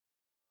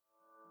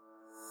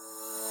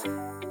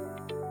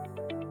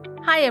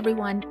Hi,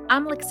 everyone.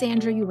 I'm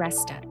Alexandra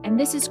Uresta, and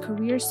this is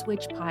Career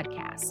Switch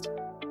Podcast.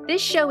 This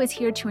show is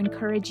here to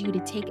encourage you to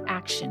take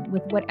action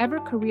with whatever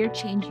career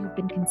change you've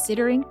been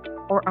considering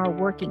or are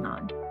working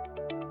on.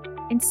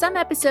 In some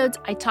episodes,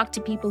 I talk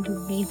to people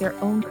who've made their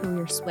own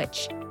career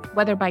switch,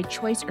 whether by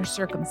choice or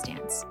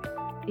circumstance.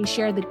 They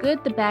share the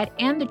good, the bad,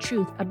 and the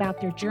truth about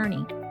their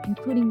journey,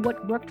 including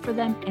what worked for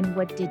them and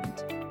what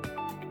didn't.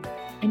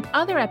 In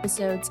other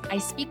episodes, I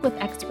speak with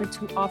experts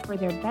who offer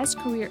their best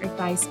career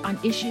advice on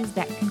issues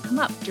that can come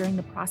up during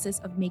the process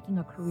of making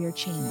a career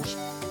change.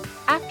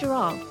 After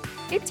all,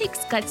 it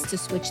takes guts to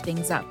switch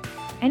things up,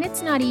 and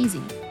it's not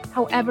easy.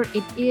 However,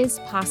 it is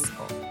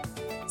possible.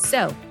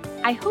 So,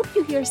 I hope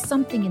you hear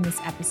something in this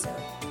episode,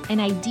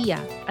 an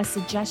idea, a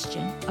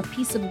suggestion, a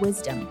piece of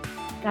wisdom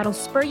that'll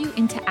spur you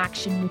into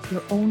action with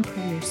your own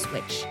career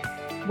switch,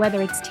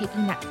 whether it's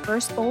taking that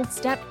first bold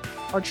step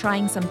or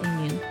trying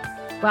something new.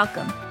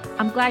 Welcome.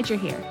 I'm glad you're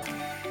here.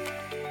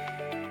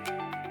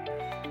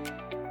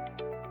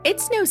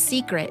 It's no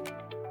secret,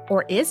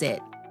 or is it,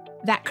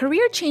 that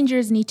career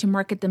changers need to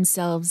market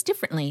themselves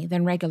differently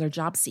than regular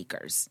job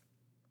seekers.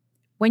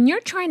 When you're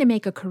trying to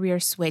make a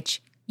career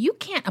switch, you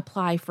can't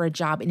apply for a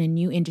job in a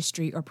new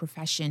industry or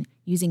profession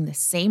using the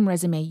same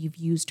resume you've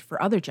used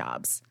for other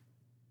jobs.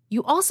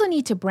 You also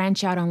need to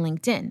branch out on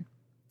LinkedIn.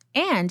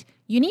 And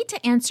you need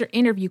to answer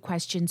interview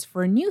questions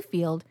for a new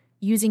field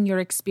using your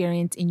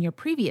experience in your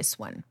previous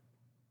one.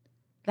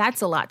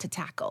 That's a lot to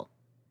tackle.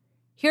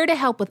 Here to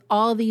help with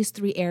all these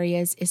three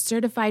areas is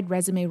certified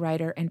resume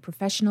writer and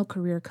professional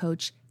career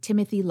coach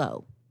Timothy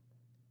Lowe.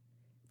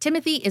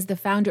 Timothy is the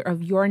founder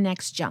of Your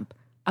Next Jump,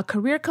 a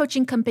career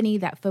coaching company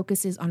that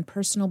focuses on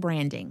personal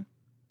branding.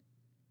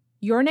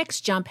 Your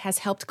Next Jump has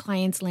helped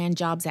clients land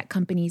jobs at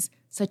companies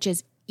such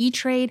as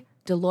E-Trade,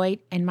 Deloitte,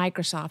 and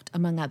Microsoft,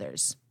 among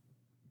others.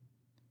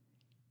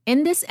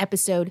 In this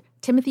episode,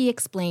 Timothy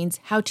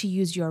explains how to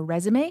use your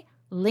resume,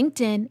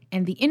 LinkedIn,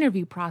 and the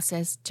interview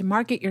process to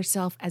market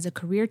yourself as a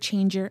career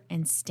changer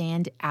and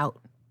stand out.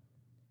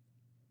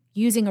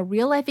 Using a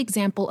real-life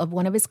example of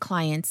one of his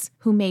clients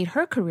who made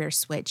her career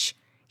switch,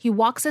 he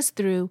walks us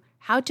through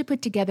how to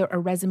put together a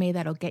resume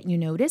that'll get you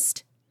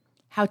noticed,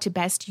 how to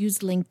best use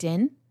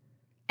LinkedIn,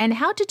 and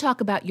how to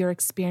talk about your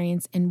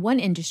experience in one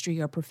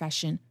industry or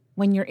profession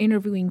when you're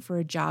interviewing for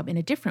a job in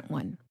a different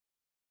one.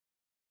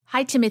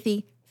 Hi,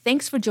 Timothy.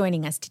 Thanks for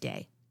joining us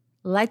today.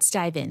 Let's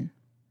dive in.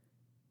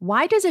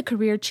 Why does a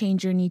career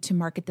changer need to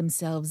market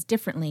themselves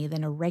differently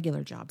than a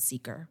regular job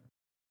seeker?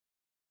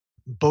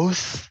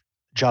 Both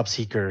job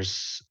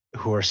seekers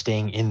who are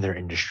staying in their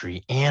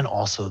industry and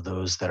also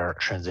those that are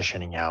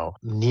transitioning out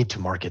need to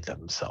market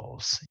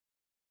themselves.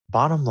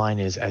 Bottom line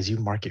is, as you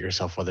market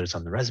yourself, whether it's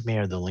on the resume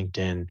or the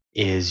LinkedIn,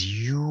 is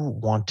you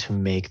want to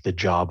make the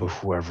job of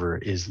whoever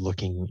is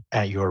looking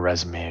at your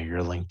resume or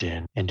your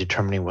LinkedIn and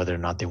determining whether or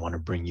not they want to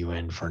bring you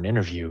in for an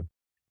interview.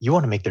 You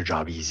want to make their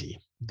job easy.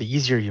 The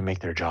easier you make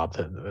their job,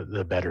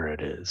 the better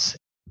it is,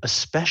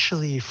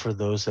 especially for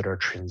those that are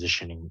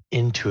transitioning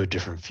into a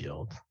different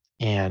field.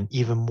 And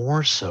even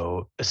more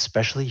so,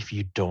 especially if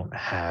you don't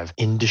have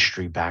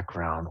industry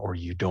background or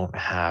you don't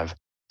have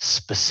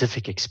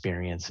specific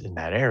experience in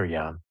that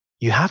area,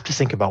 you have to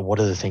think about what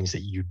are the things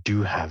that you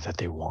do have that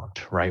they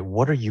want, right?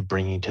 What are you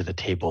bringing to the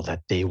table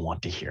that they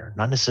want to hear?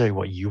 Not necessarily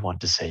what you want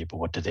to say, but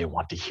what do they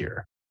want to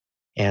hear?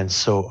 And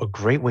so a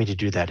great way to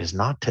do that is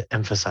not to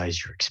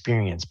emphasize your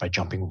experience by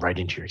jumping right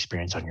into your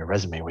experience on your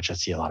resume, which I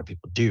see a lot of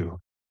people do,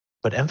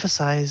 but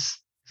emphasize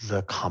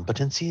the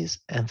competencies,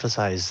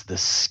 emphasize the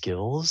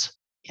skills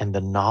and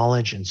the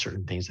knowledge in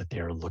certain things that they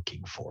are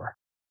looking for.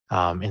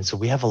 And so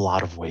we have a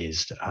lot of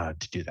ways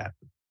to do that.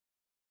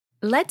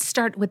 Let's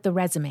start with the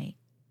resume.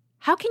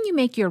 How can you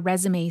make your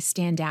resume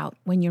stand out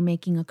when you're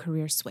making a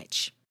career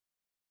switch?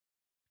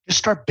 Just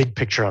start big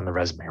picture on the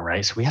resume,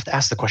 right? So we have to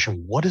ask the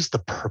question, what is the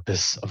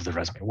purpose of the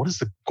resume? What is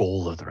the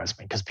goal of the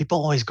resume? Because people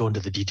always go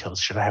into the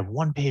details. Should I have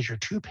 1 page or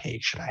 2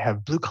 page? Should I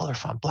have blue color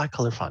font, black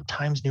color font,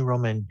 Times New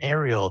Roman,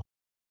 Arial?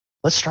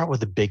 Let's start with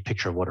the big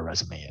picture of what a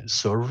resume is.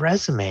 So a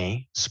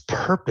resume's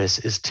purpose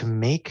is to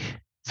make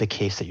the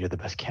case that you're the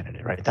best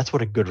candidate, right? That's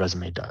what a good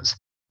resume does.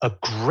 A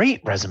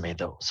great resume,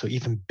 though, so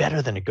even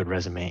better than a good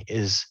resume,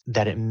 is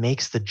that it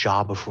makes the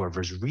job of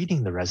whoever's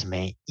reading the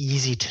resume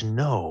easy to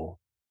know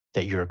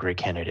that you're a great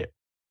candidate.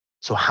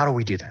 So how do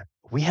we do that?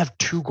 We have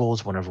 2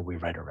 goals whenever we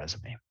write a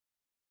resume.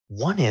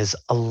 One is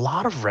a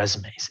lot of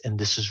resumes, and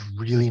this is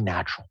really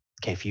natural.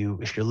 Okay, if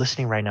you're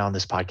listening right now on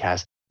this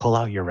podcast, pull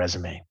out your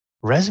resume.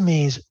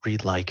 Resumes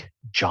read like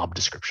job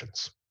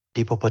descriptions.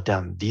 People put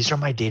down, these are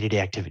my day-to-day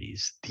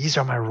activities. These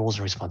are my roles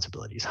and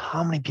responsibilities.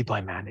 How many people I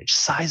manage,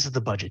 size of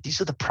the budget.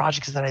 These are the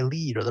projects that I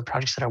lead or the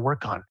projects that I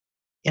work on.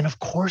 And of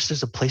course,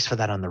 there's a place for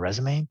that on the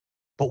resume.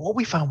 But what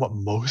we found, what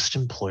most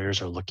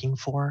employers are looking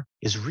for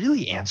is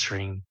really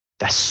answering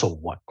that so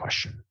what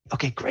question.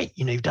 Okay, great.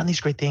 You've done these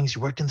great things.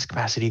 You worked in this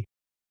capacity.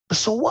 But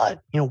so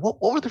what?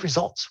 What were the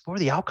results? What were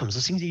the outcomes?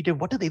 The things that you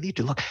did, what did they lead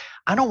to? Look,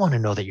 I don't want to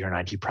know that you're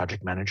an IT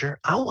project manager.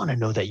 I want to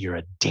know that you're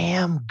a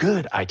damn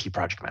good IT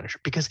project manager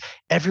because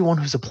everyone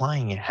who's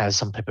applying it has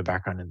some type of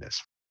background in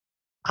this.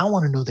 I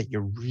want to know that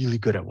you're really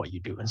good at what you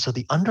do. And so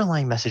the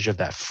underlying message of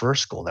that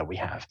first goal that we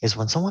have is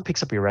when someone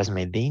picks up your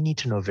resume, they need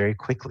to know very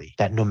quickly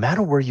that no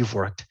matter where you've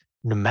worked,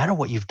 no matter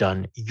what you've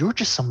done, you're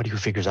just somebody who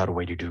figures out a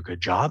way to do a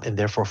good job. And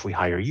therefore, if we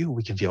hire you,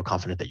 we can feel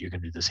confident that you're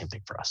going to do the same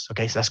thing for us.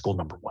 Okay. So that's goal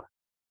number one.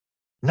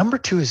 Number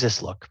two is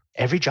this: look,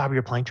 every job you're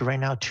applying to right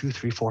now, 2,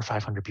 3, 4,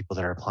 500 people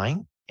that are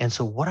applying. And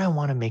so what I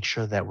want to make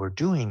sure that we're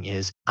doing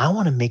is I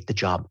want to make the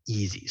job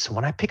easy. So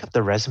when I pick up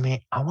the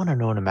resume, I want to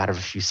know in a matter of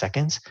a few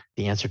seconds,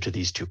 the answer to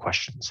these two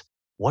questions.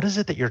 What is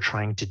it that you're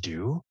trying to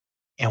do?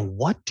 And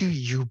what do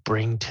you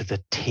bring to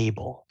the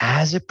table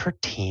as it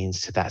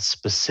pertains to that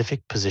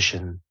specific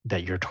position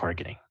that you're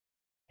targeting?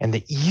 And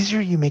the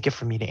easier you make it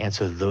for me to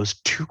answer those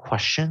two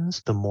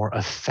questions, the more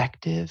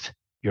effective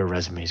your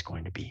resume is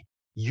going to be.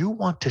 You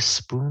want to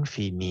spoon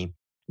feed me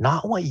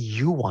not what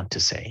you want to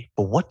say,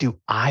 but what do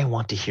I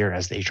want to hear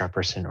as the HR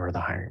person or the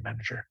hiring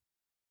manager?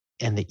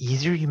 And the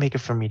easier you make it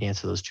for me to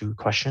answer those two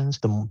questions,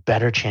 the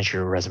better chance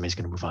your resume is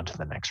going to move on to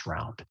the next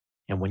round.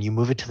 And when you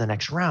move it to the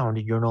next round,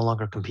 you're no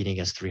longer competing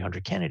against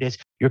 300 candidates.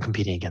 You're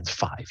competing against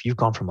 5. You've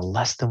gone from a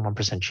less than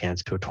 1%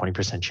 chance to a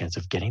 20% chance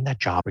of getting that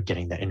job or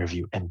getting that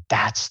interview. And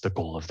that's the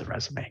goal of the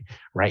resume,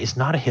 right? It's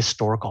not a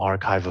historical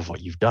archive of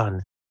what you've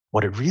done.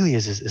 What it really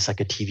is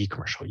like a TV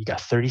commercial. You got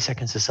 30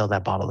 seconds to sell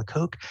that bottle of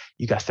Coke.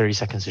 You got 30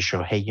 seconds to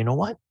show, hey, you know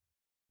what?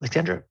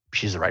 Alexandra,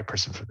 she's the right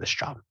person for this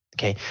job.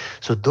 Okay.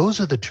 So those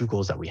are the two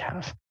goals that we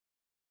have.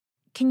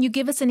 Can you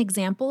give us an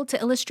example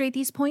to illustrate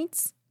these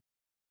points?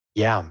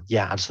 Yeah,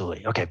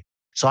 absolutely. Okay.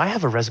 So I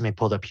have a resume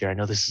pulled up here. I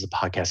know this is a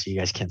podcast, so you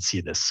guys can't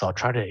see this. So I'll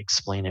try to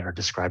explain it or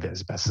describe it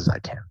as best as I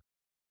can.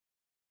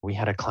 We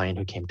had a client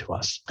who came to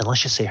us, and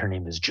let's just say her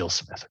name is Jill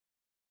Smith.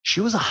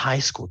 She was a high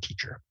school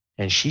teacher.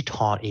 And she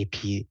taught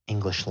AP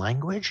English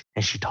language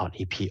and she taught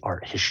AP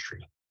art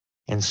history.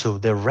 And so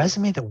the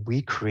resume that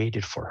we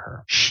created for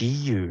her, she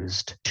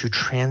used to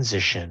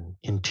transition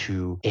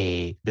into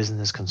a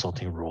business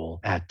consulting role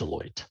at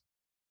Deloitte.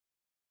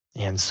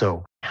 And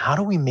so how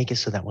do we make it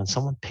so that when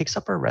someone picks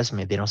up our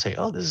resume, they don't say,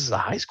 oh, this is a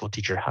high school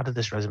teacher. How did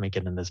this resume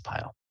get in this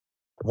pile?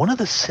 One of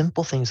the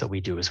simple things that we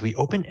do is we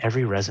open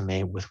every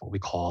resume with what we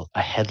call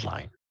a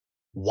headline.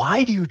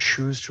 Why do you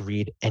choose to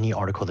read any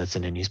article that's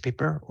in a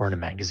newspaper or in a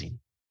magazine?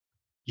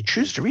 You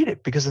choose to read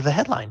it because of the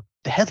headline.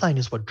 The headline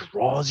is what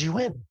draws you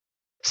in.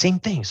 Same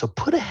thing. So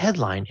put a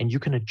headline and you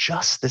can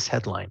adjust this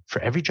headline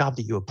for every job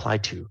that you apply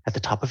to at the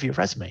top of your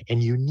resume.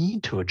 And you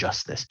need to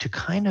adjust this to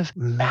kind of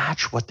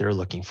match what they're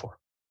looking for.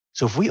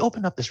 So if we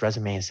open up this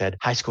resume and said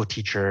high school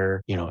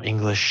teacher,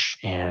 English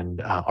and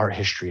art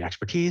history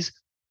expertise,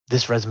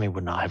 this resume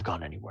would not have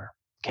gone anywhere.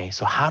 Okay.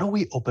 So how do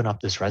we open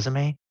up this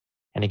resume?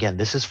 And again,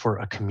 this is for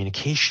a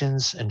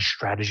communications and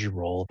strategy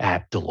role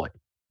at Deloitte.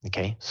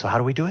 Okay. So how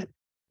do we do it?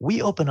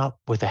 We open up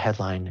with a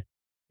headline,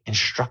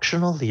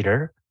 instructional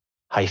leader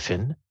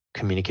hyphen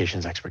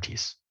communications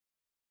expertise.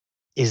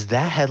 Is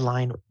that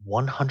headline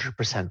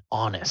 100%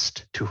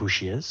 honest to who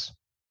she is?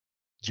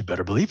 You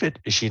better believe it.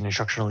 Is she an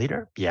instructional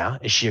leader? Yeah.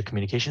 Is she a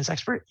communications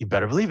expert? You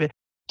better believe it.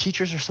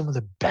 Teachers are some of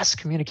the best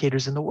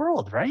communicators in the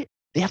world, right?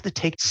 They have to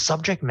take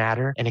subject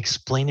matter and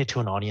explain it to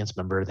an audience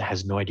member that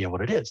has no idea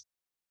what it is.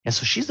 And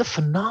so she's a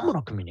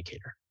phenomenal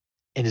communicator.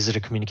 And is it a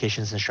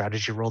communications and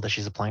strategy role that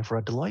she's applying for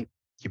at Deloitte?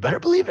 You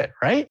better believe it,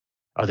 right?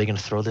 Are they going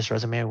to throw this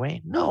resume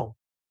away? No.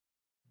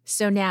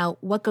 So now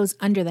what goes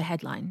under the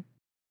headline?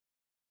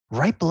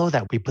 Right below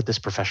that, we put this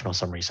professional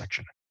summary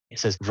section. It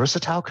says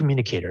versatile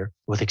communicator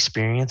with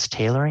experience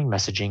tailoring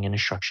messaging and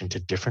instruction to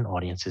different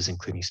audiences,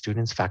 including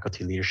students,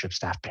 faculty, leadership,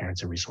 staff,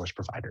 parents, and resource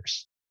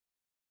providers.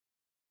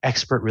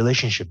 Expert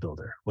relationship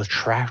builder with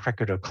track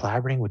record of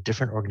collaborating with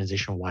different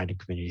organization-wide and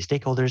community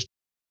stakeholders.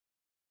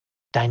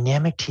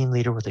 Dynamic team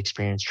leader with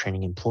experience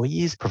training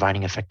employees,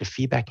 providing effective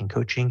feedback and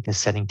coaching, and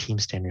setting team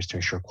standards to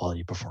ensure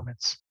quality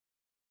performance.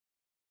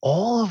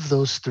 All of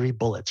those 3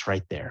 bullets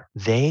right there,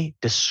 they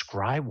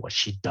describe what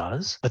she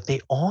does, but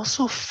they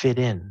also fit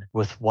in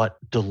with what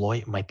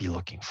Deloitte might be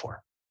looking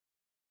for.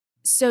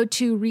 So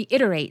to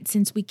reiterate,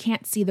 since we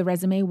can't see the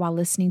resume while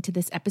listening to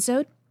this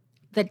episode,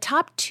 the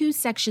top 2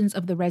 sections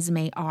of the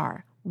resume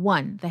are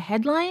 1, the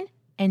headline,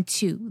 and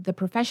 2, the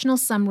professional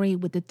summary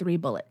with the 3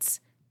 bullets.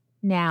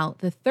 Now,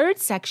 the third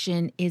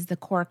section is the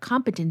core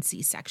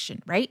competency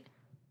section, right?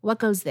 What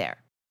goes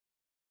there?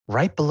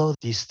 Right below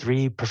these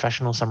 3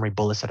 professional summary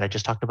bullets that I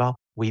just talked about,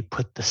 we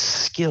put the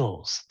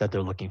skills that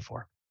they're looking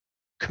for.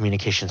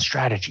 Communication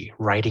strategy,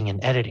 writing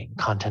and editing,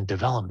 content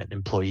development,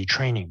 employee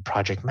training,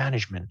 project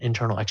management,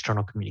 internal,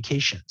 external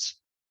communications.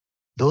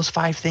 Those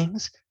 5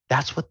 things,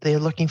 that's what they're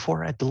looking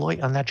for at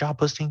Deloitte on that job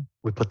posting.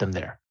 We put them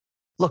there.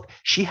 Look,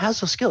 she has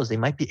those skills. They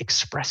might be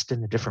expressed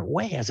in a different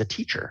way as a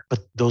teacher, but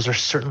those are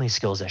certainly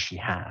skills that she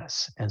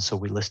has. And so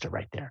we list it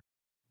right there.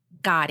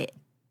 Got it.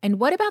 And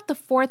what about the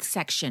 4th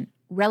section,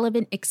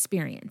 relevant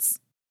experience?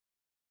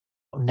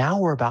 Now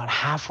we're about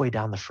halfway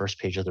down the first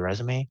page of the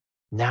resume.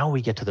 Now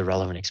we get to the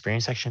relevant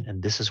experience section.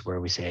 And this is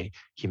where we say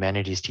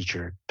humanities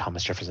teacher,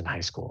 Thomas Jefferson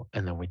High School.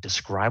 And then we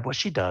describe what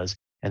she does.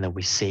 And then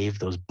we save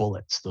those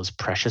bullets, those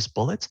precious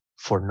bullets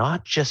for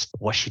not just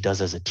what she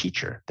does as a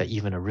teacher that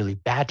even a really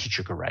bad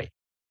teacher could write,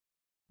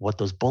 What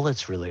those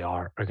bullets really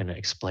are going to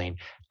explain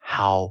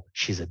how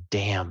she's a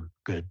damn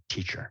good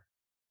teacher.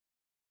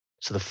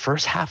 So the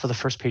first half of the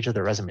first page of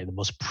the resume, the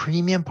most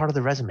premium part of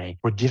the resume,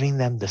 we're giving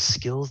them the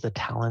skills, the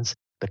talents,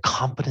 the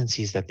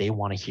competencies that they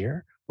want to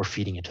hear. We're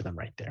feeding it to them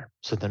right there.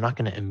 So they're not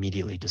going to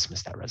immediately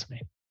dismiss that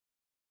resume.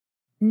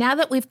 Now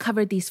that we've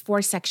covered these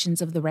 4 sections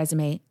of the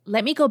resume,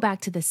 let me go back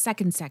to the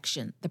second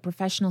section, the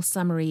professional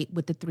summary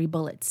with the 3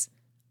 bullets.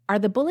 Are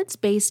the bullets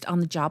based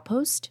on the job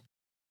post?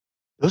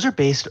 Those are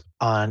based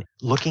on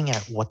looking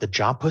at what the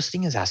job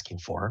posting is asking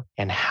for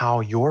and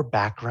how your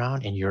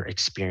background and your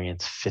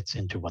experience fits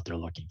into what they're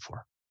looking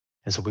for.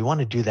 And so we want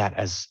to do that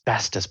as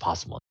best as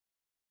possible.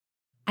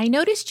 I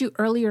noticed you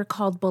earlier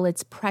called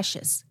bullets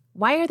precious.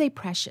 Why are they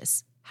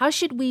precious? How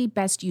should we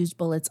best use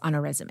bullets on a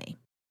resume?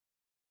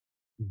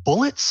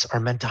 Bullets are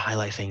meant to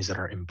highlight things that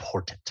are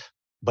important.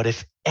 But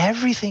if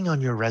everything on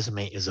your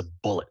resume is a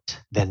bullet,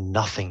 then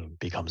nothing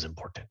becomes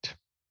important,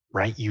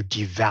 right? You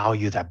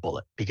devalue that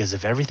bullet because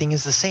if everything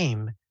is the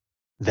same,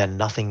 then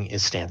nothing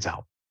stands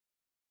out.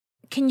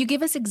 Can you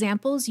give us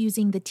examples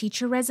using the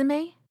teacher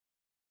resume?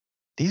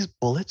 These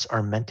bullets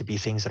are meant to be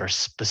things that are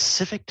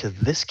specific to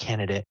this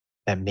candidate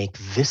that make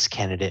this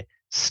candidate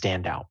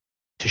stand out,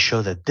 to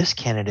show that this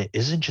candidate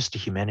isn't just a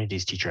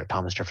humanities teacher at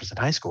Thomas Jefferson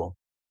High School.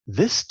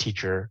 This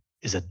teacher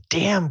is a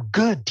damn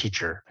good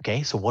teacher.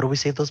 Okay, so what do we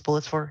save those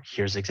bullets for?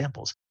 Here's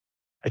examples.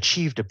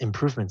 Achieved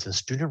improvements in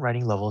student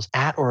writing levels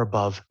at or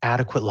above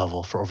adequate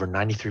level for over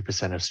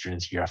 93% of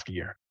students year after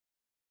year.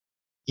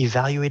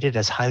 Evaluated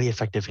as highly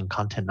effective in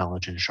content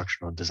knowledge and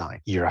instructional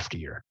design year after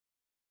year.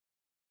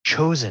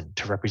 Chosen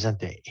to represent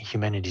the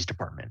humanities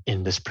department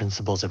in this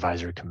principal's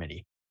advisory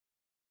committee.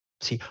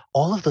 See,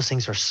 all of those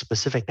things are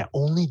specific that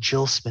only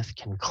Jill Smith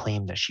can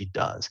claim that she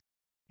does.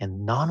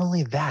 And not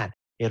only that,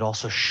 it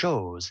also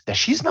shows that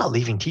she's not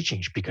leaving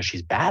teaching because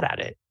she's bad at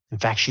it. In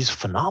fact, she's a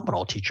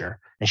phenomenal teacher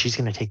and she's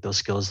going to take those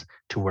skills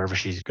to wherever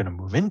she's going to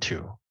move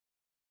into.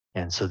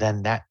 And so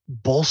then that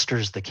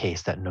bolsters the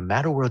case that no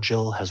matter where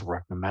Jill has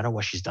worked, no matter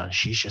what she's done,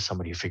 she's just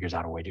somebody who figures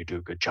out a way to do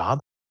a good job.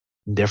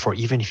 Therefore,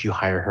 even if you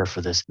hire her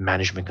for this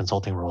management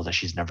consulting role that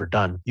she's never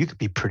done, you could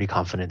be pretty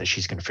confident that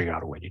she's going to figure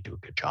out a way to do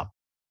a good job.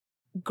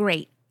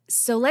 Great.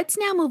 So let's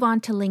now move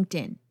on to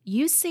LinkedIn.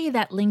 You say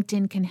that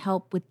LinkedIn can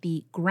help with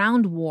the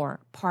ground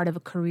war part of a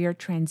career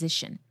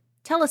transition.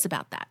 Tell us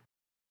about that.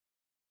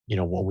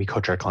 When we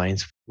coach our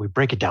clients, we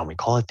break it down. We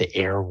call it the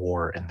air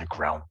war and the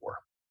ground war.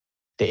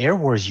 The air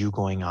war is you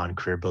going on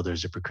Career Builder,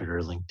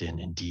 ZipRecruiter, LinkedIn,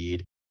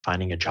 Indeed,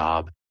 finding a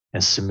job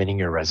and submitting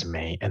your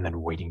resume and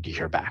then waiting to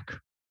hear back.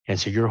 And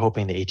so you're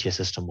hoping the ATS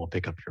system will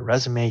pick up your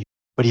resume.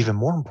 But even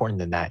more important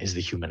than that is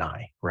the human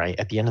eye, right?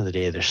 At the end of the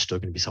day, there's still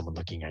going to be someone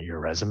looking at your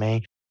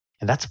resume.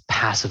 And that's a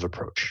passive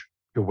approach.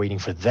 You're waiting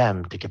for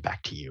them to get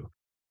back to you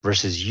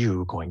versus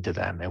you going to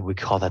them. And we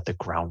call that the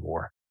ground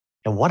war.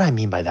 And what I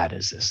mean by that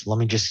is this. Let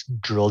me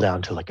just drill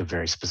down to like a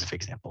very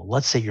specific example.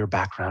 Let's say your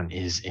background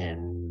is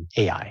in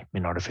AI,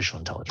 in artificial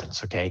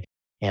intelligence, okay?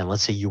 And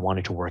let's say you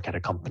wanted to work at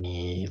a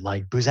company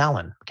like Booz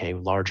Allen, okay,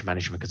 large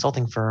management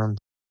consulting firm.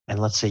 And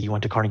let's say you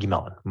went to Carnegie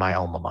Mellon, my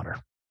alma mater.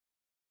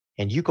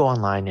 And you go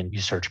online and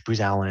you search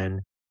Booz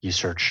Allen, you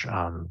search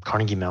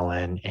Carnegie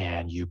Mellon,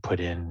 and you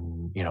put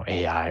in,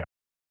 AI.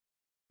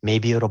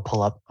 Maybe it'll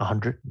pull up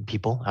 100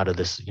 people out of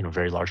this,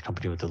 very large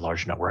company with a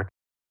large network.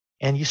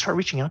 And you start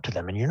reaching out to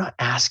them and you're not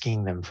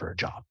asking them for a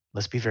job.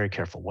 Let's be very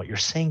careful. What you're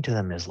saying to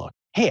them is, look,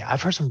 hey,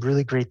 I've heard some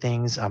really great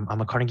things. I'm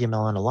a Carnegie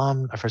Mellon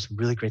alum. I've heard some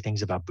really great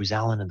things about Booz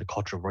Allen and the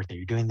culture of work that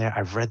you're doing there.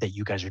 I've read that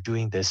you guys are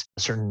doing this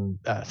certain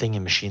thing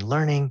in machine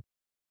learning.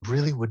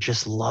 Really would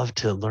just love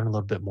to learn a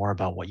little bit more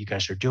about what you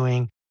guys are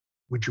doing.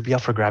 Would you be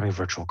up for grabbing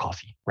virtual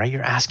coffee, right?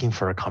 You're asking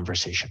for a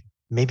conversation.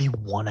 Maybe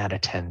 1 out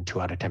of 10,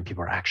 2 out of 10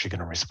 people are actually going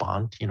to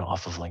respond,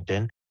 off of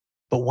LinkedIn.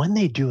 But when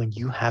they do and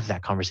you have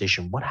that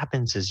conversation, what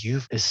happens is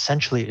you've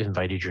essentially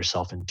invited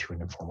yourself into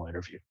an informal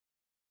interview.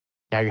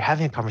 Now you're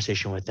having a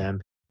conversation with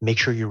them. Make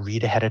sure you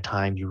read ahead of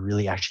time. You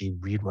really actually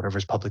read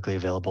whatever's publicly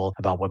available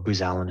about what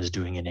Booz Allen is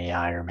doing in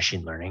AI or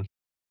machine learning.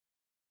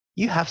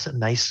 You have some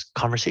nice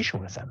conversation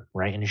with them,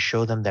 right? And you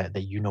show them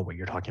that you know what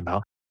you're talking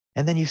about.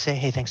 And then you say,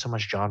 hey, thanks so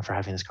much, John, for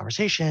having this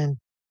conversation.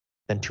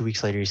 Then 2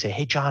 weeks later, you say,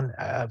 hey, John,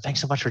 thanks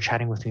so much for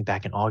chatting with me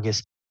back in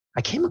August.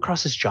 I came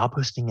across this job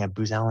posting at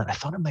Booz Allen. I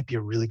thought it might be a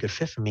really good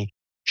fit for me.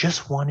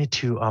 Just wanted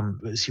to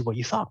see what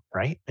you thought,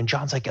 right? And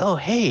John's like, oh,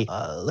 hey,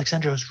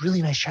 Alexandra, it was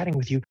really nice chatting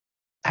with you.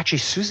 Actually,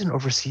 Susan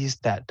oversees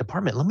that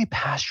department. Let me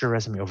pass your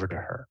resume over to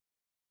her.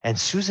 And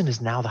Susan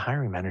is now the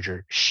hiring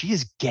manager. She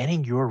is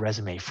getting your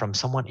resume from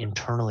someone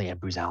internally at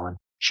Booz Allen.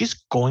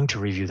 She's going to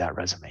review that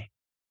resume.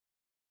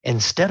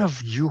 Instead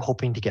of you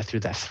hoping to get through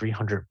that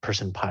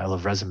 300-person pile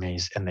of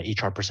resumes and the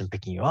HR person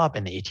picking you up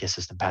and the ATS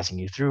system passing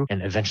you through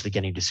and eventually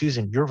getting to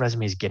Susan, your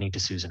resume is getting to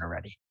Susan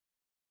already.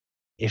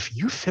 If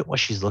you fit what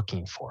she's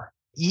looking for,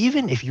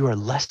 even if you are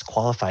less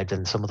qualified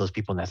than some of those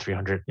people in that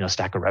 300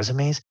 stack of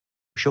resumes,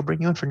 she'll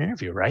bring you in for an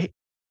interview, right?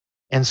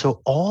 And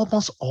so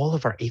almost all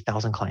of our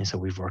 8,000 clients that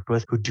we've worked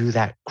with who do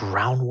that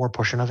ground war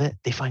portion of it,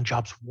 they find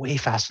jobs way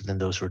faster than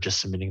those who are just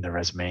submitting their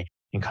resume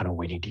and kind of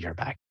waiting to hear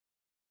back.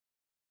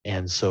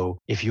 And so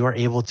if you are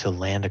able to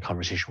land a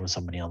conversation with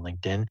somebody on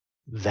LinkedIn,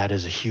 that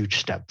is a huge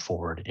step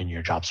forward in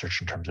your job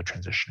search in terms of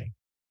transitioning.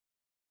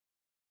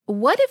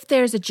 What if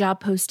there's a job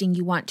posting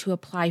you want to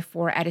apply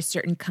for at a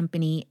certain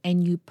company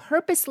and you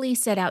purposely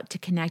set out to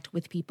connect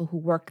with people who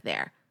work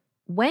there?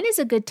 When is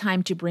a good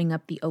time to bring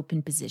up the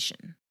open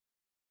position?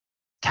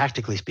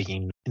 Tactically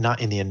speaking,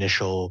 not in the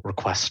initial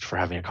request for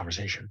having a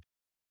conversation.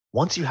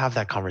 Once you have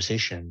that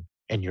conversation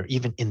and you're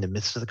even in the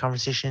midst of the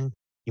conversation,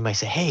 you might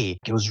say, hey,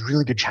 it was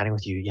really good chatting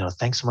with you.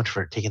 Thanks so much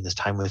for taking this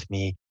time with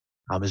me.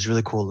 It was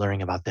really cool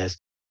learning about this.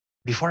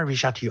 Before I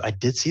reach out to you, I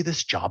did see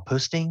this job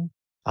posting,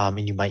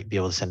 and you might be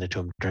able to send it to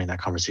them during that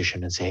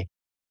conversation and say,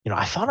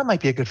 I thought I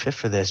might be a good fit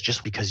for this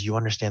just because you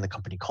understand the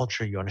company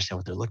culture, you understand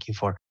what they're looking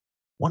for.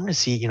 Wanted to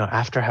see,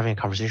 after having a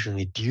conversation with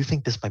me, do you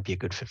think this might be a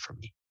good fit for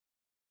me?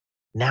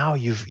 Now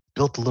you've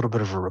built a little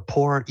bit of a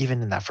rapport,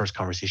 even in that first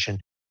conversation.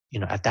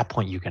 At that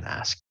point, you can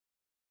ask.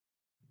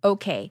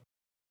 Okay,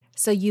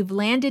 so you've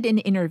landed an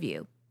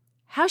interview.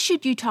 How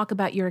should you talk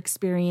about your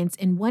experience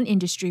in one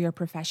industry or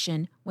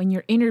profession when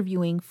you're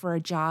interviewing for a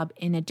job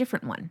in a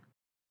different one?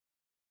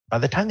 By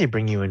the time they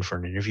bring you in for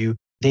an interview,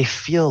 they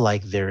feel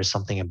like there is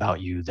something about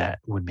you that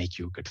would make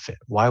you a good fit.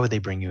 Why would they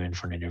bring you in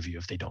for an interview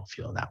if they don't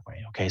feel that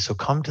way? Okay, so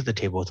come to the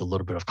table with a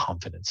little bit of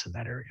confidence in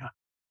that area.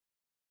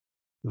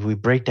 We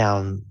break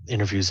down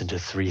interviews into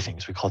three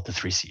things. We call it the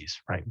three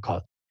C's, right? We call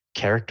it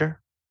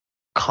character,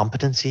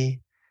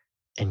 competency,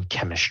 and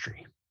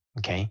chemistry.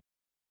 Okay.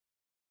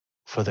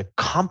 For the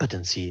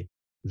competency,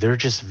 they're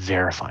just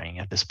verifying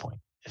at this point.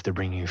 If they're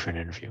bringing you for an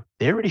interview,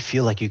 they already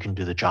feel like you can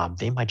do the job.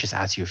 They might just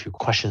ask you a few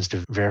questions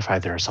to verify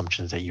their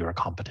assumptions that you are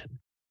competent.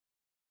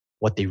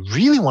 What they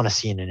really want to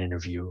see in an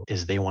interview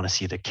is they want to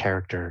see the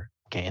character.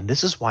 Okay. And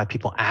this is why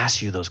people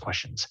ask you those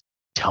questions.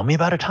 Tell me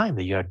about a time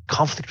that you had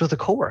conflict with a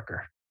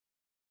coworker.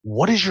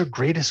 What is your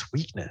greatest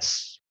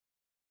weakness?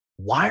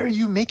 Why are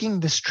you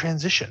making this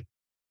transition?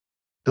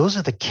 Those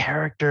are the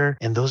character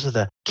and those are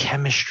the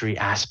chemistry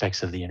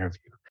aspects of the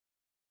interview.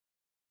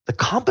 The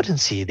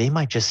competency, they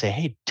might just say,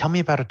 hey, tell me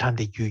about a time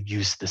that you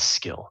used this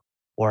skill.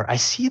 Or I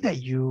see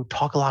that you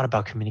talk a lot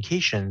about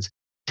communications.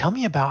 Tell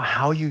me about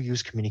how you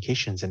use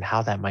communications and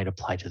how that might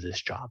apply to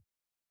this job.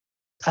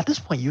 At this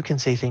point, you can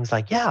say things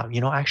like, yeah,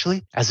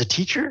 actually, as a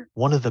teacher,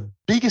 one of the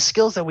biggest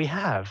skills that we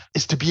have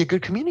is to be a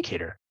good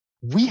communicator.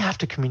 We have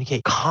to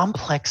communicate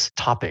complex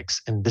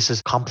topics, and this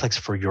is complex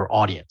for your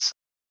audience.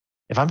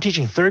 If I'm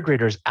teaching third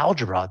graders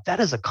algebra, that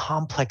is a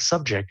complex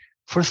subject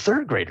for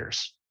third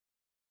graders.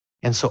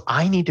 And so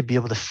I need to be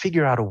able to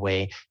figure out a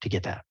way to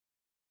get that.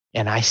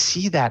 And I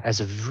see that as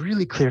a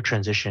really clear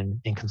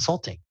transition in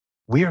consulting.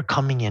 We are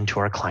coming into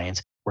our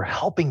clients, we're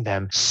helping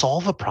them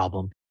solve a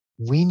problem.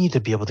 We need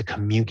to be able to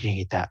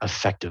communicate that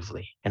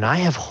effectively. And I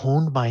have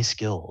honed my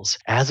skills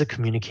as a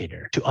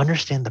communicator to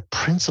understand the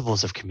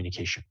principles of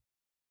communication.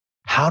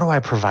 How do I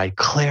provide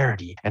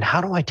clarity? And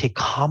how do I take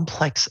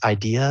complex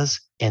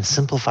ideas and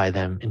simplify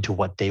them into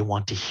what they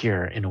want to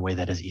hear in a way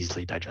that is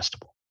easily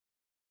digestible?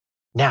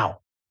 Now,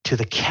 to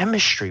the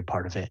chemistry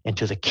part of it and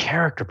to the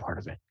character part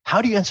of it,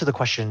 how do you answer the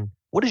question,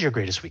 what is your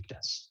greatest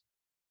weakness?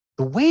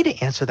 The way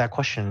to answer that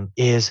question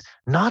is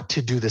not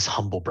to do this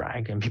humble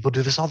brag. And people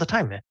do this all the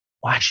time.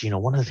 Well, actually,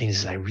 one of the things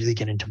is I really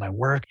get into my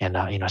work and,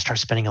 I start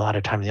spending a lot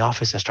of time in the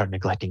office. I start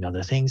neglecting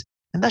other things.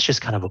 And that's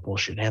just kind of a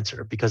bullshit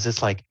answer because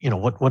it's like,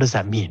 what does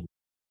that mean?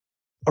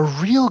 A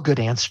real good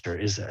answer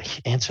is an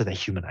answer that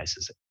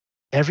humanizes it.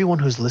 Everyone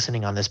who's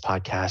listening on this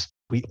podcast,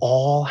 we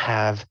all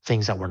have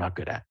things that we're not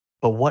good at.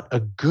 But what a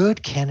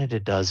good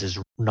candidate does is,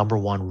 number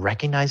one,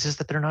 recognizes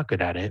that they're not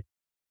good at it.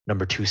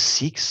 Number two,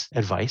 seeks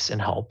advice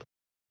and help,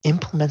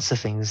 implements the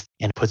things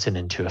and puts it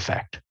into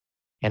effect,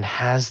 and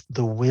has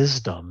the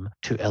wisdom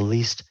to at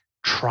least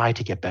try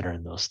to get better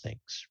in those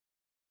things.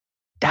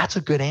 That's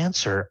a good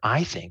answer,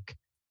 I think,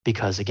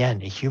 because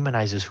again, it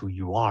humanizes who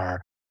you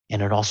are.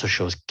 And it also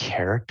shows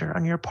character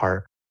on your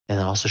part. And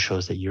it also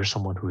shows that you're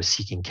someone who is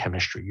seeking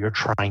chemistry. You're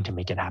trying to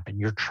make it happen.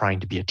 You're trying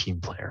to be a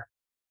team player.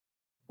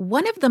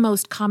 One of the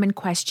most common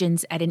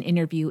questions at an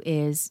interview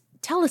is,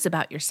 tell us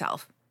about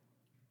yourself.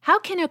 How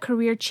can a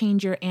career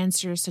changer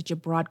answer such a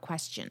broad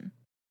question?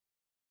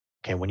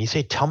 Okay, when you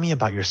say, tell me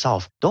about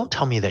yourself, don't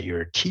tell me that you're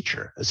a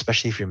teacher,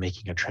 especially if you're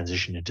making a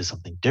transition into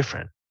something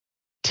different.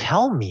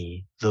 Tell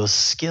me those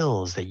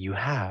skills that you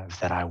have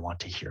that I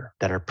want to hear,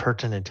 that are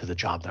pertinent to the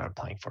job that I'm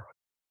applying for.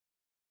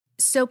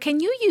 So can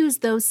you use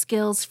those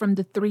skills from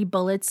the 3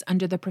 bullets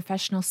under the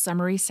professional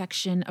summary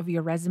section of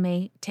your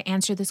resume to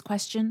answer this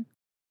question?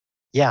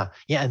 Yeah.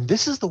 And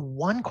this is the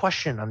one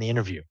question on the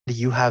interview that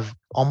you have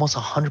almost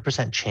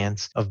 100%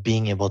 chance of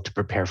being able to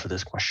prepare for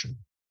this question.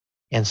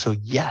 And so,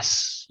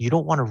 yes, you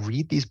don't want to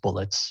read these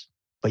bullets,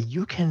 but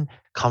you can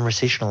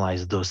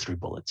conversationalize those 3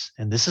 bullets.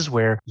 And this is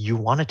where you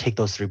want to take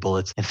those 3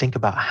 bullets and think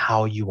about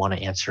how you want to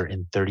answer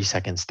in 30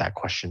 seconds that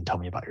question, tell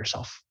me about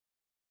yourself.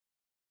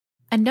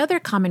 Another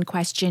common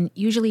question,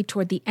 usually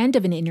toward the end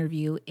of an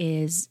interview,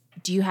 is,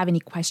 do you have any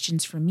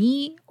questions for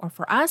me or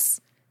for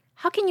us?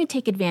 How can you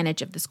take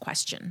advantage of this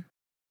question?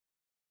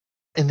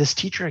 In this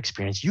teacher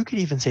experience, you could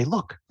even say,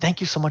 look,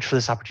 thank you so much for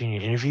this opportunity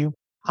to interview.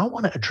 I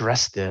want to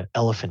address the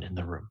elephant in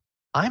the room.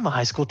 I'm a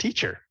high school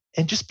teacher,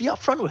 and just be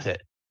upfront with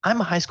it. I'm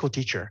a high school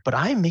teacher, but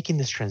I'm making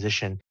this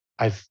transition.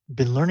 I've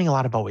been learning a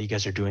lot about what you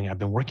guys are doing. I've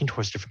been working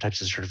towards different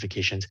types of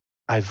certifications.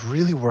 I've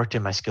really worked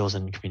in my skills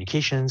in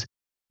communications.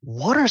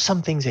 What are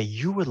some things that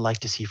you would like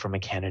to see from a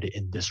candidate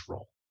in this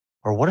role?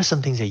 Or what are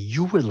some things that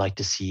you would like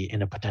to see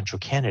in a potential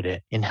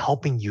candidate in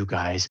helping you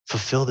guys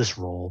fulfill this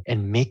role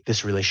and make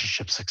this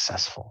relationship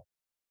successful?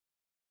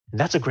 And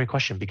that's a great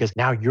question because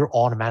now you're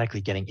automatically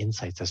getting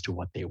insights as to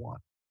what they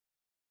want.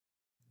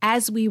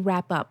 As we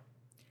wrap up,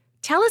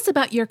 tell us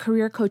about your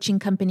career coaching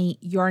company,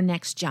 Your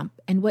Next Jump,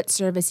 and what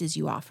services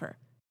you offer.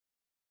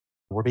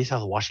 We're based out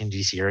of the Washington,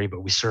 D.C. area,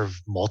 but we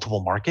serve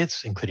multiple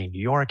markets, including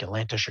New York,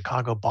 Atlanta,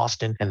 Chicago,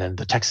 Boston, and then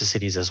the Texas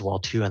cities as well,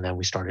 too. And then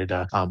we started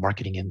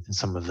marketing in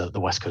some of the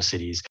West Coast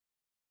cities.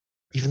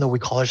 Even though we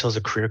call ourselves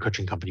a career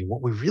coaching company,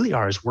 what we really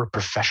are is we're a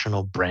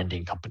professional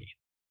branding company.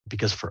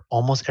 Because for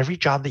almost every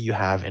job that you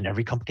have and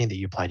every company that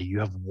you apply to, you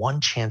have one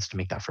chance to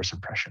make that first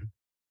impression.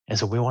 And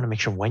so we want to make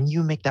sure when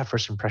you make that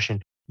first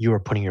impression, you are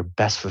putting your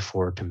best foot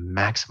forward to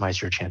maximize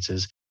your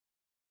chances.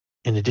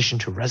 In addition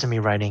to resume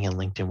writing and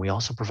LinkedIn, we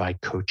also provide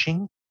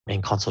coaching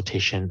and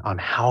consultation on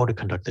how to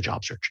conduct the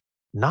job search.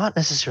 Not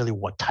necessarily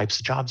what types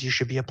of jobs you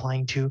should be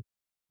applying to,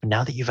 but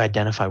now that you've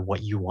identified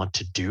what you want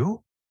to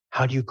do,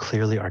 how do you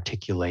clearly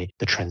articulate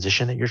the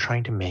transition that you're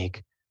trying to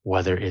make,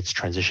 whether it's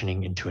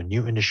transitioning into a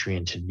new industry,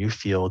 into a new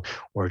field,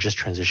 or just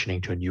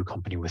transitioning to a new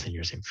company within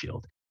your same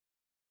field?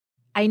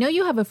 I know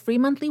you have a free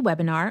monthly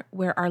webinar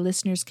where our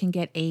listeners can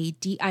get a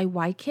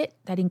DIY kit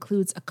that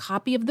includes a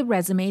copy of the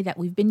resume that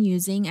we've been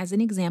using as an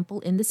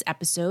example in this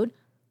episode,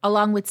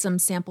 along with some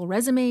sample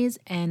resumes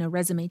and a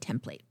resume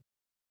template.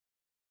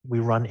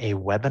 We run a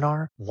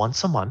webinar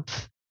once a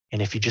month.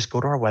 And if you just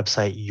go to our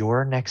website,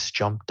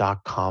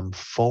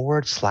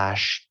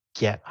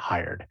 yournextjump.com/get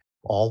hired,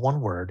 all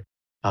one word,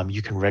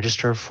 you can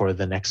register for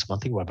the next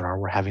monthly webinar.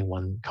 We're having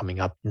one coming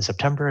up in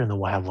September, and then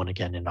we'll have one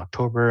again in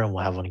October, and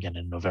we'll have one again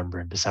in November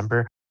and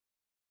December.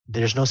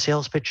 There's no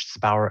sales pitch. It's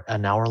about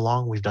an hour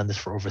long. We've done this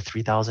for over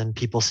 3,000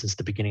 people since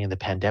the beginning of the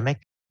pandemic.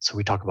 So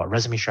we talk about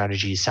resume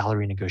strategies,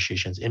 salary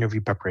negotiations,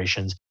 interview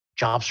preparations,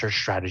 job search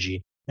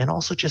strategy, and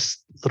also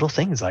just little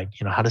things like,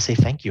 how to say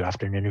thank you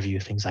after an interview,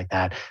 things like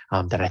that,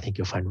 that I think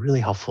you'll find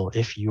really helpful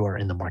if you are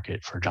in the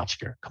market for a job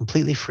seeker.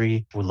 Completely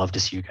free. We'd love to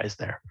see you guys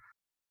there.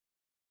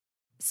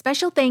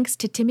 Special thanks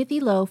to Timothy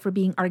Lowe for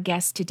being our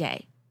guest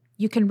today.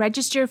 You can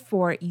register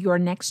for Your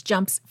Next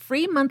Jump's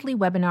free monthly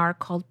webinar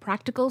called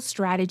Practical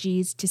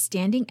Strategies to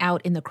Standing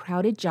Out in the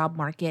Crowded Job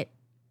Market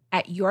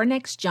at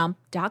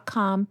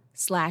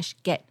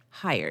yournextjump.com/get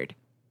hired.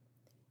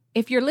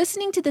 If you're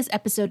listening to this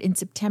episode in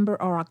September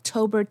or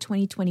October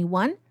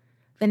 2021,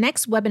 the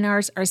next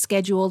webinars are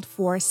scheduled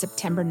for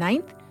September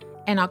 9th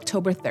and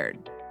October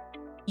 3rd.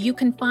 You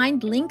can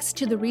find links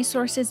to the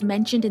resources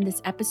mentioned in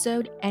this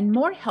episode and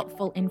more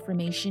helpful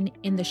information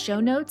in the show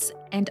notes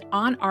and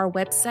on our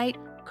website,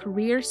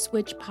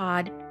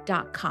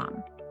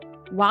 careerswitchpod.com.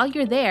 While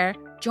you're there,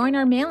 join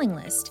our mailing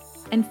list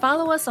and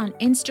follow us on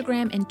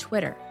Instagram and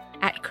Twitter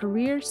at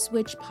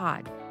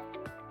CareerSwitchPod.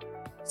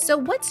 So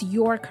what's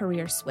your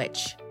career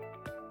switch?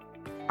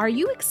 Are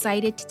you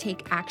excited to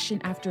take action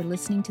after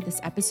listening to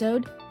this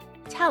episode?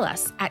 Tell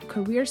us at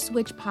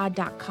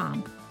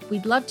CareerSwitchPod.com.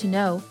 We'd love to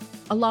know,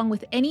 along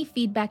with any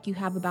feedback you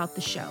have about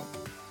the show.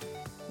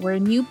 We're a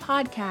new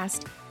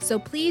podcast, so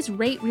please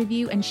rate,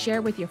 review, and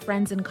share with your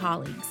friends and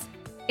colleagues.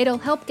 It'll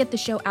help get the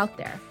show out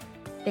there.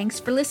 Thanks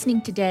for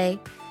listening today.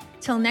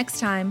 Till next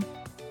time.